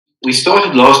we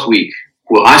started last week,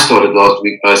 well, I started last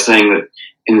week by saying that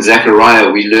in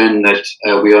Zechariah we learn that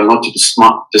we are not to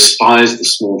despise the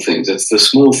small things. It's the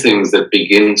small things that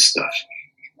begin stuff.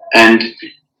 And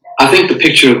I think the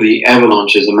picture of the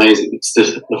avalanche is amazing. It's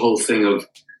the whole thing of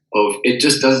it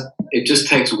just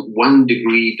takes 1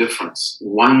 degree difference,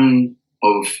 one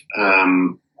of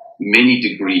many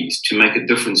degrees to make a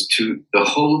difference to the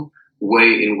whole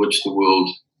way in which the world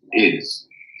is.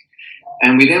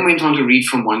 And we then went on to read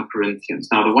from 1 Corinthians.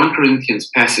 Now, the 1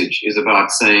 Corinthians passage is about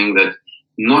saying that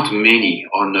not many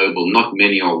are noble, not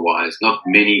many are wise, not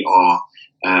many are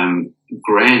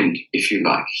grand, if you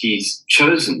like. He's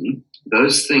chosen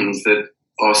those things that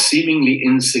are seemingly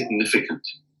insignificant.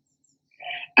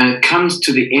 And it comes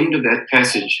to the end of that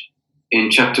passage in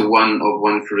chapter 1 of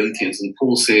 1 Corinthians, and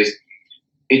Paul says,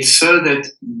 it's so that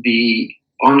the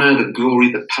honor, the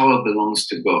glory, the power belongs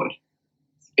to God.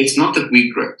 It's not that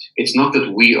we're great. It's not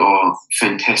that we are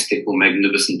fantastic or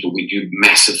magnificent or we do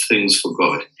massive things for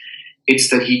God. It's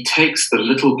that he takes the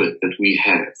little bit that we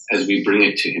have as we bring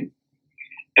it to him,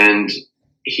 and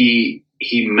he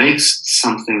makes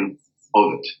something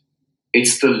of it.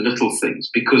 It's the little things,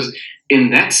 because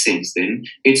in that sense then,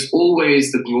 it's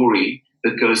always the glory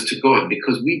that goes to God,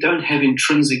 because we don't have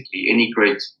intrinsically any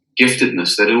great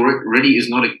giftedness. That already is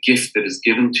not a gift that is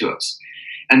given to us.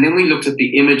 And then we looked at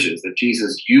the images that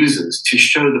Jesus uses to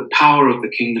show the power of the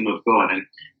kingdom of God. And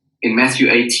in Matthew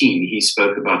 18, he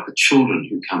spoke about the children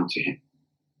who come to him.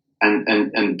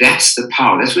 And that's the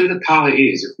power. That's where the power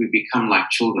is if we become like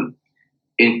children.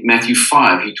 In Matthew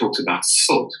 5, he talks about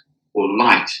salt or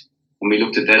light. And we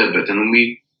looked at that a bit. And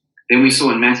then we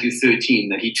saw in Matthew 13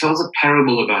 that he tells a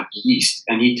parable about yeast.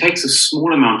 And he takes a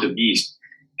small amount of yeast,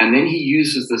 and then he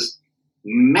uses this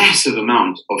massive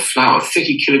amount of flour,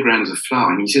 30 kilograms of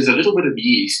flour. And he says a little bit of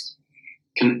yeast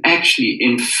can actually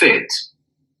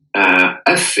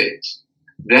affect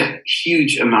that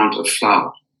huge amount of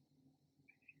flour.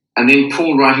 And then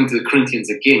Paul, writing to the Corinthians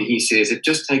again, he says it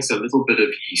just takes a little bit of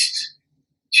yeast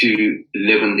to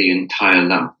leaven the entire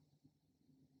lump.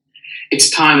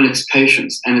 It's time and it's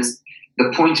patience. And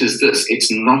the point is this,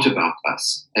 it's not about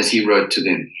us, as he wrote to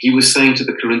them. He was saying to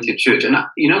the Corinthian church, and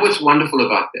you know what's wonderful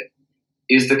about that?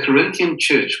 Is the Corinthian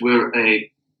church were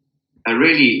a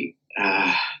really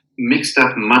mixed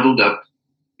up, muddled up,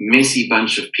 messy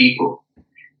bunch of people.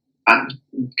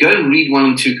 Go and read 1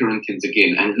 and 2 Corinthians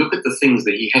again and look at the things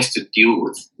that he has to deal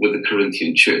with the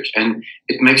Corinthian church. And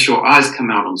it makes your eyes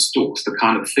come out on stalks, the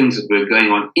kind of things that were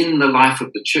going on in the life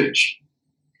of the church.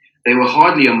 They were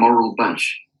hardly a moral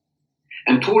bunch.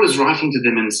 And Paul is writing to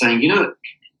them and saying,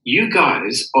 you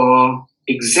guys are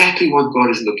exactly what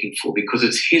God is looking for, because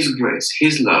it's his grace,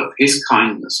 his love, his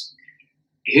kindness,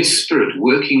 his spirit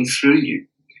working through you.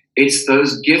 It's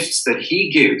those gifts that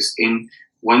he gives in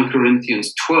 1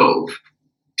 Corinthians 12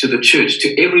 to the church,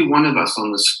 to every one of us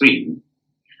on the screen,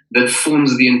 that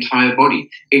forms the entire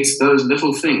body. It's those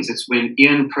little things. It's when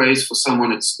Ian prays for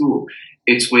someone at school.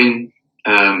 It's when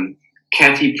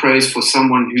Kathy prays for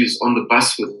someone who's on the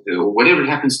bus with her, or whatever it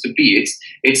happens to be.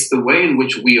 It's the way in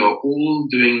which we are all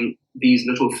doing these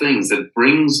little things that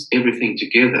brings everything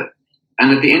together.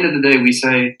 And at the end of the day, we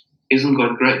say, isn't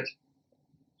God great?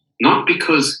 Not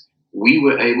because we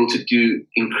were able to do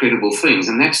incredible things.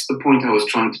 And that's the point I was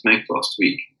trying to make last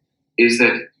week, is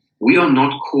that we are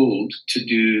not called to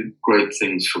do great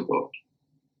things for God.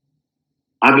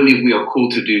 I believe we are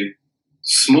called to do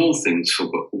small things for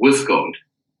God, with God,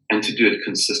 and to do it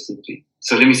consistently.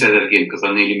 So let me say that again, because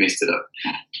I nearly messed it up.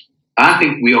 I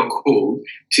think we are called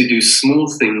to do small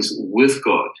things with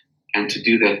God and to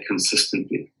do that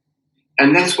consistently.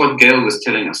 And that's what Gail was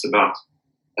telling us about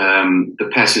the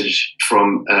passage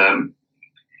from,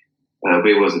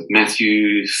 where was it?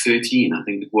 Matthew 13, I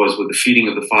think it was, with the feeding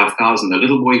of the 5,000. The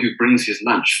little boy who brings his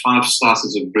lunch, 5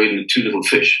 slices of bread and 2 little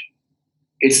fish.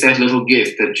 It's that little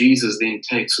gift that Jesus then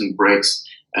takes and breaks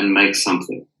and makes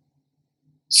something.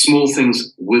 Small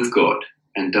things with God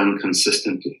and done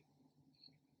consistently.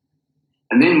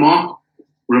 And then Mark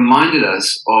reminded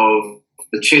us of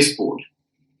the chessboard.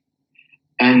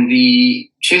 And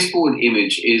the chessboard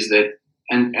image is that,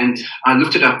 and I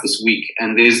looked it up this week,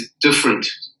 and there's different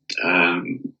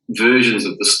versions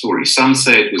of the story. Some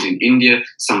say it was in India,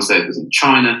 some say it was in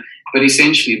China, but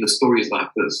essentially the story is like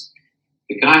this.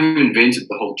 The guy who invented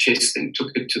the whole chess thing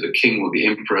took it to the king or the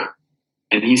emperor,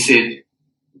 and he said,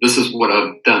 this is what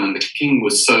I've done. And the king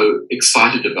was so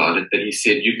excited about it that he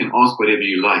said, you can ask whatever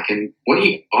you like. And what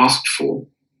he asked for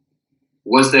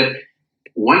was that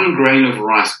 1 grain of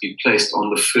rice be placed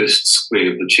on the first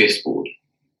square of the chessboard,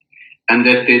 and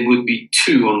that there would be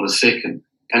 2 on the second.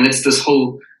 And it's this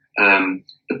whole,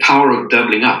 the power of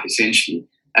doubling up, essentially.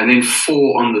 and then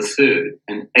 4 on the third,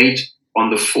 and 8 on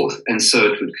the fourth, and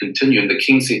so it would continue. And the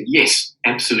king said, yes,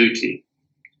 absolutely.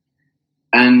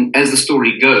 And as the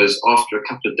story goes, after a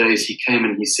couple of days, he came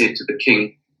and he said to the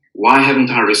king, why haven't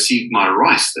I received my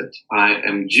rice that I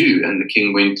am due? And the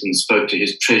king went and spoke to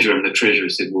his treasurer, and the treasurer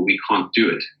said, well, we can't do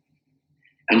it.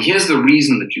 And here's the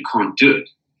reason that you can't do it,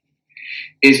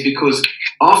 is because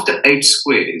after 8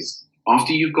 squares,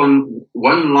 after you've gone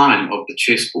one line of the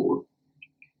chessboard,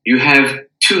 you have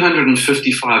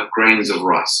 255 grains of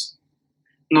rice.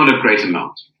 Not a great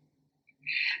amount.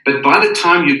 But by the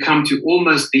time you come to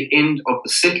almost the end of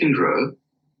the second row,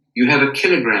 you have a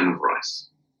kilogram of rice.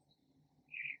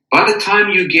 By the time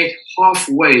you get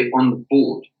halfway on the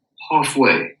board,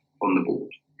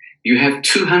 you have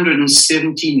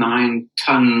 279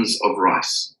 tons of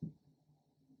rice,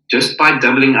 just by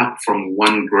doubling up from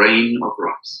 1 grain of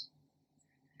rice.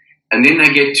 And then they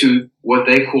get to what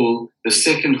they call the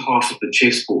second half of the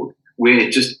chessboard, where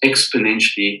it just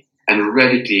exponentially and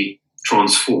radically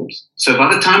transforms. So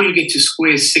by the time you get to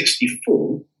square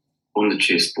 64 on the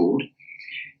chessboard,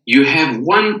 you have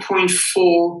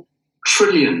 1.4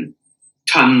 trillion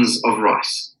tons of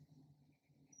rice.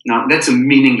 Now, that's a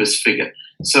meaningless figure.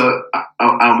 So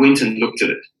I went and looked at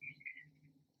it.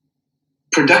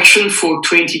 Production for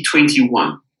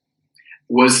 2021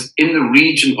 was in the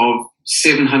region of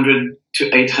 700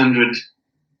 to 800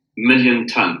 million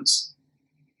tons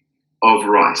of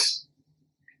rice.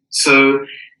 So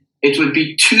it would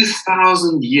be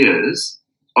 2,000 years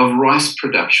of rice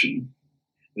production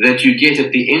that you get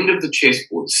at the end of the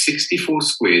chessboard, 64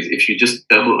 squares, if you just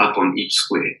double up on each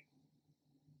square.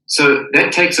 So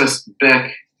that takes us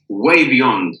back way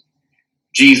beyond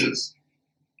Jesus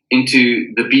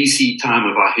into the BC time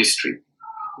of our history.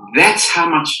 That's how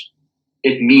much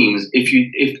it means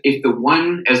if the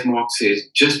one, as Mark says,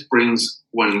 just brings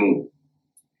one more.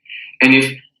 And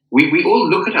if we all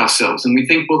look at ourselves and we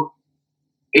think, well,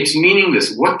 it's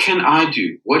meaningless. What can I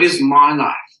do? What is my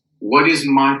life? What is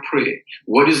my prayer?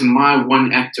 What is my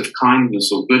one act of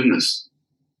kindness or goodness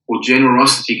or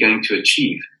generosity going to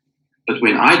achieve? But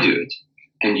when I do it,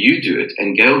 and you do it,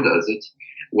 and Gail does it,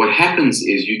 what happens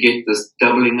is you get this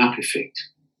doubling up effect.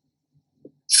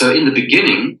 So in the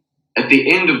beginning, at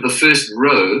the end of the first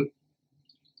row,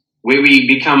 where we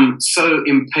become so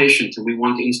impatient and we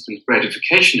want instant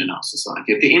gratification in our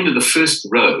society, at the end of the first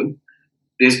row,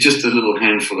 there's just a little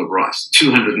handful of rice,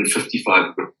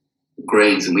 255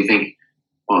 grains, and we think,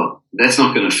 oh, that's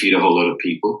not going to feed a whole lot of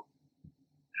people.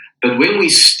 But when we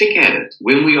stick at it,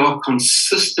 when we are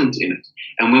consistent in it,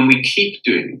 and when we keep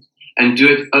doing it, and do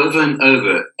it over and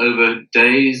over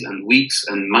days and weeks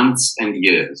and months and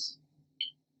years,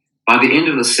 by the end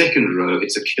of the second row,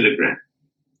 it's a kilogram.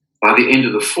 By the end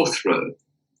of the fourth row,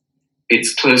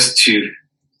 it's close to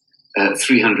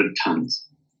 300 tons.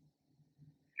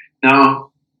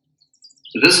 Now,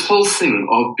 this whole thing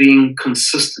of being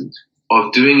consistent,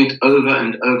 of doing it over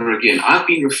and over again, I've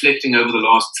been reflecting over the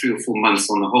last 3 or 4 months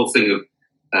on the whole thing of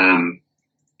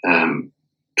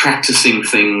practicing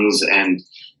things and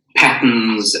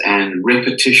patterns and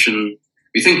repetition.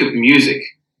 We think of music.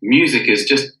 Music is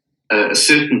just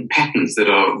certain patterns that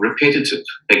are repetitive.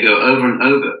 They go over and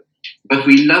over. But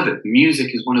we love it.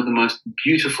 Music is one of the most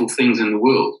beautiful things in the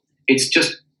world. It's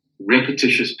just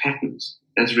repetitious patterns.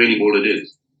 That's really all it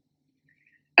is.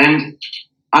 And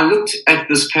I looked at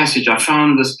this passage. I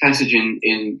found this passage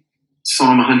in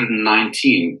Psalm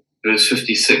 119, verse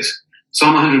 56.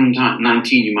 Psalm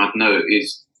 119, you might know,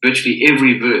 is virtually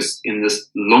every verse in this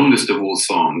longest of all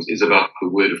psalms is about the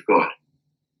word of God.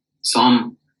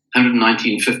 Psalm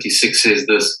 119:56 says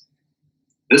this: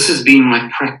 "This has been my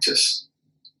practice.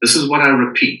 This is what I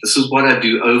repeat. This is what I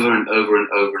do over and over and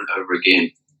over and over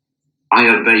again. I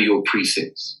obey your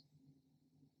precepts.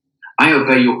 I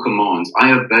obey your commands.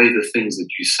 I obey the things that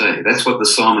you say." That's what the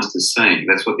psalmist is saying.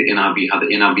 That's what how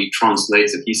the NIV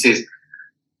translates it. He says,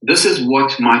 this is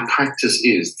what my practice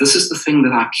is. This is the thing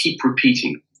that I keep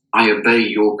repeating. I obey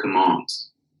your commands.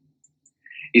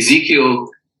 Ezekiel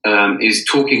is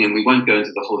talking, and we won't go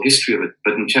into the whole history of it,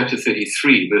 but in chapter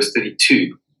 33, verse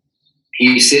 32,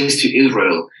 he says to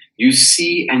Israel, "You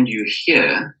see and you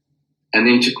hear," and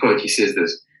then to quote, he says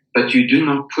this, "but you do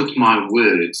not put my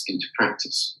words into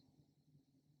practice."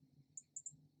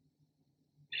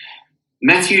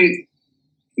 Matthew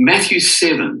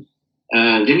 7.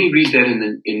 Let me read that in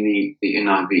the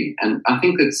NIV, and I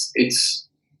think this is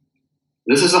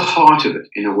the heart of it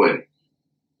in a way.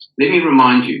 Let me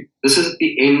remind you, this is at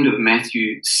the end of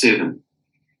Matthew 7.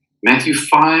 Matthew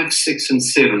 5, 6, and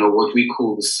 7 are what we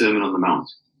call the Sermon on the Mount.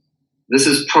 This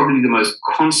is probably the most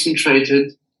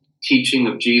concentrated teaching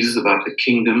of Jesus about the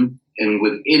kingdom and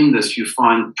within this you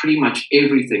find pretty much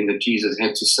everything that Jesus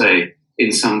had to say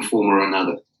in some form or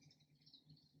another.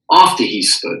 After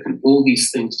he's spoken all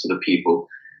these things to the people,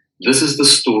 this is the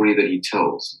story that he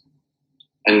tells.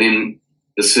 And then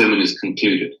the sermon is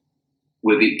concluded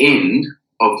with the end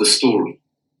of the story.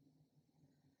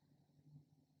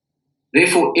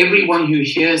 Therefore, everyone who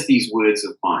hears these words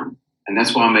of mine, and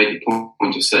that's why I made the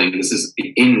point of saying this is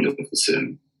the end of the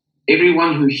sermon,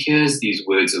 everyone who hears these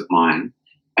words of mine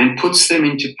and puts them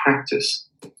into practice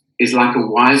is like a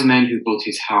wise man who built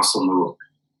his house on the rock.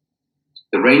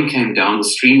 The rain came down, the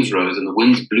streams rose, and the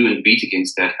winds blew and beat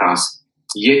against that house,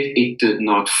 yet it did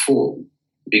not fall,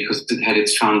 because it had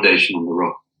its foundation on the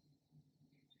rock.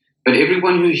 But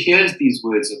everyone who hears these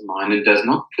words of mine and does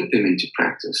not put them into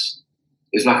practice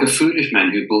is like a foolish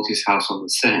man who built his house on the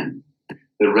sand.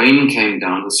 The rain came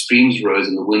down, the streams rose,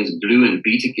 and the winds blew and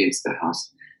beat against the house,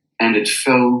 and it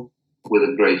fell with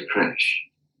a great crash.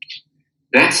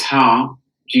 That's how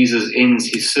Jesus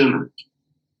ends his sermon,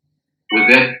 with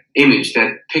that image,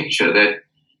 that picture, that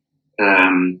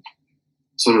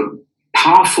sort of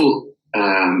powerful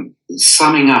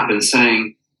summing up and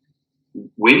saying,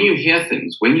 when you hear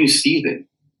things, when you see them,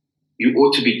 you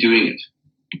ought to be doing it.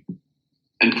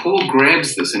 And Paul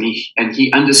grabs this and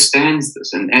he understands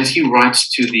this. And as he writes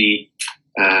to the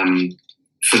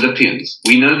Philippians,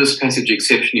 we know this passage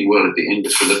exceptionally well at the end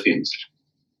of Philippians,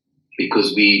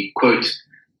 because we quote,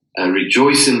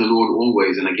 rejoice in the Lord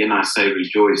always. And again, I say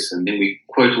rejoice. And then we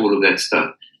quote all of that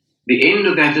stuff. The end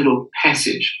of that little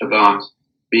passage about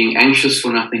being anxious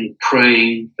for nothing,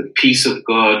 praying, the peace of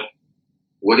God,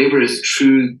 whatever is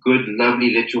true, good,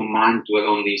 lovely, let your mind dwell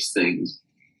on these things.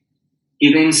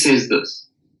 He then says this: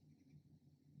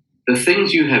 the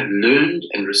things you have learned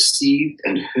and received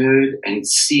and heard and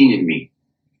seen in me.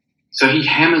 So he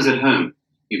hammers it home.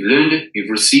 You've learned it,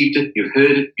 you've received it, you've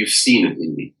heard it, you've seen it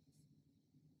in me.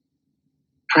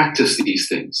 Practice these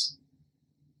things,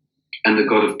 and the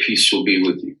God of peace shall be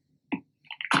with you.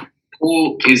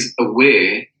 Paul is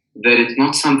aware that it's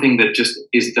not something that just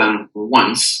is done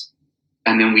once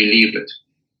and then we leave it.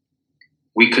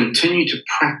 We continue to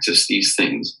practice these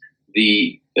things,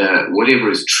 whatever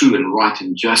is true and right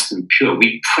and just and pure.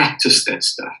 We practice that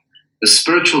stuff. The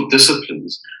spiritual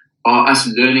disciplines are us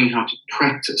learning how to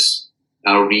practice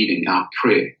our reading, our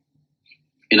prayer.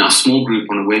 In our small group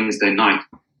on a Wednesday night,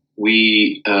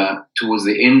 we, towards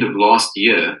the end of last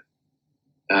year,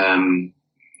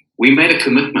 we made a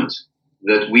commitment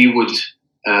that we would,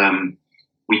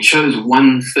 we chose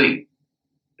one thing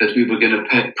that we were going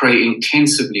to pray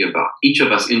intensively about, each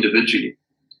of us individually.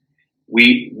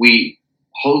 We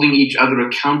holding each other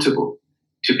accountable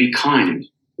to be kind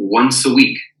once a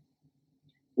week.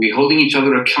 We're holding each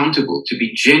other accountable to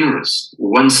be generous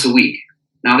once a week.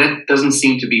 Now that doesn't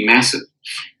seem to be massive,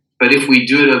 but if we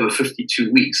do it over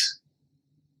 52 weeks,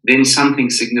 then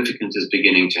something significant is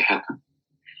beginning to happen.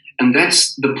 And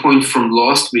that's the point from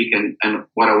last week and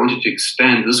what I wanted to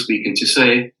expand this week and to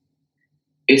say,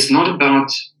 it's not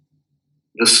about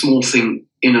the small thing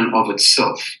in and of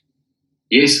itself.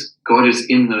 Yes, God is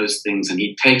in those things and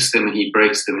he takes them and he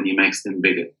breaks them and he makes them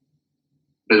bigger.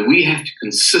 But we have to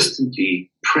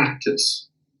consistently practice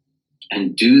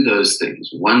and do those things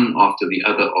one after the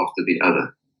other after the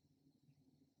other.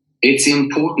 It's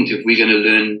important if we're going to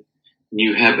learn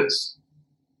new habits,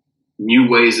 new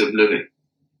ways of living.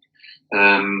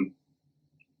 I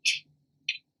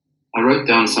wrote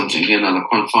down something here and I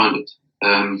can't find it.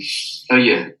 Oh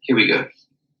yeah, here we go.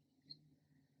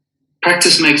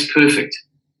 Practice makes perfect.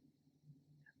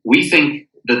 We think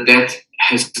that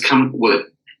has come, well,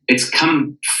 it's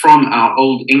come from our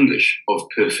old English of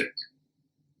perfect.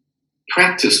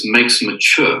 Practice makes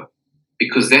mature,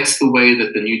 because that's the way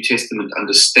that the New Testament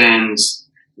understands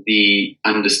the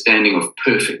understanding of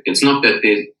perfect. It's not that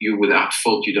you're without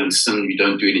fault, you don't sin, you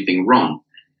don't do anything wrong.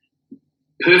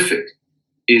 Perfect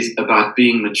is about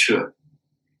being mature.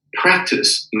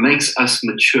 Practice makes us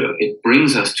mature. It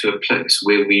brings us to a place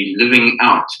where we're living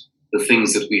out the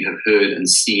things that we have heard and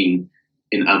seen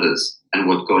in others and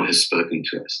what God has spoken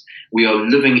to us. We are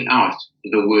living out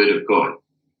the Word of God.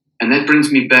 And that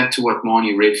brings me back to what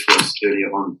Marnie read for us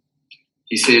earlier on.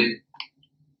 He said,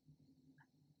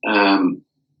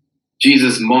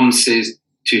 Jesus' mom says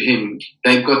to him,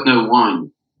 they've got no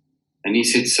wine. And he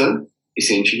said, so?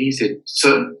 Essentially, he said,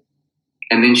 so?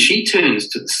 And then she turns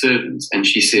to the servants and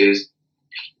she says,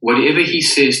 whatever he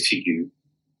says to you,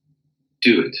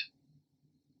 do it.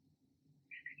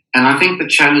 And I think the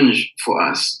challenge for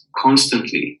us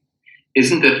constantly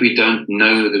isn't that we don't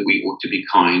know that we ought to be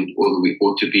kind or that we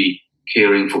ought to be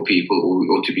caring for people or we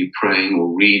ought to be praying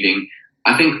or reading.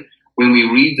 I think when we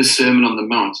read the Sermon on the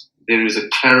Mount, there is a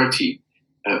clarity,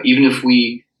 even if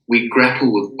we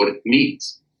grapple with what it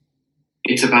means.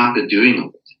 It's about the doing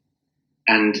of it.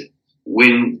 And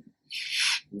when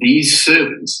these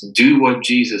servants do what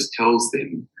Jesus tells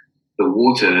them, the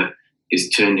water is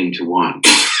turned into wine.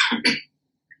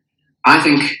 I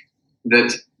think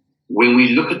that when we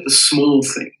look at the small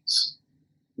things,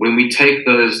 when we take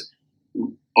those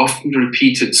often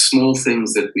repeated small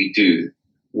things that we do,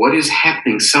 what is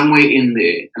happening somewhere in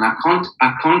there, and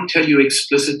I can't tell you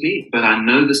explicitly, but I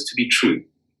know this to be true,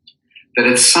 that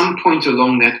at some point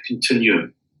along that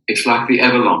continuum, it's like the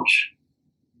avalanche.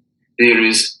 There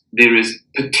is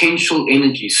potential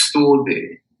energy stored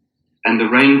there, and the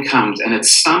rain comes, and at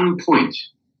some point,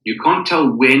 you can't tell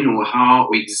when or how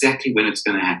or exactly when it's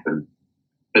going to happen,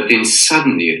 but then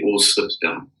suddenly it all slips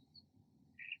down.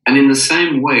 And in the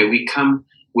same way, we come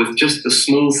with just the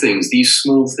small things, these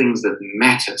small things that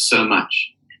matter so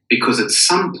much, because at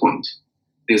some point,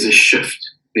 there's a shift,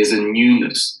 there's a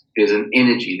newness, there's an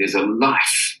energy, there's a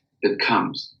life that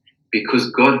comes, because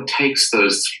God takes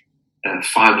those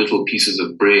 5 little pieces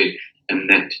of bread and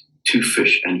that 2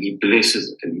 fish, and he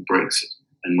blesses it and he breaks it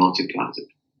and multiplies it.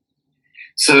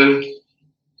 So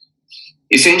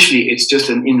essentially, it's just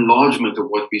an enlargement of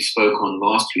what we spoke on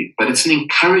last week, but it's an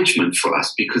encouragement for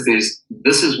us, because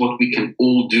this is what we can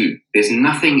all do. There's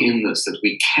nothing in this that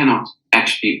we cannot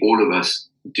actually, all of us,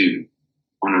 do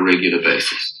on a regular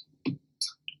basis.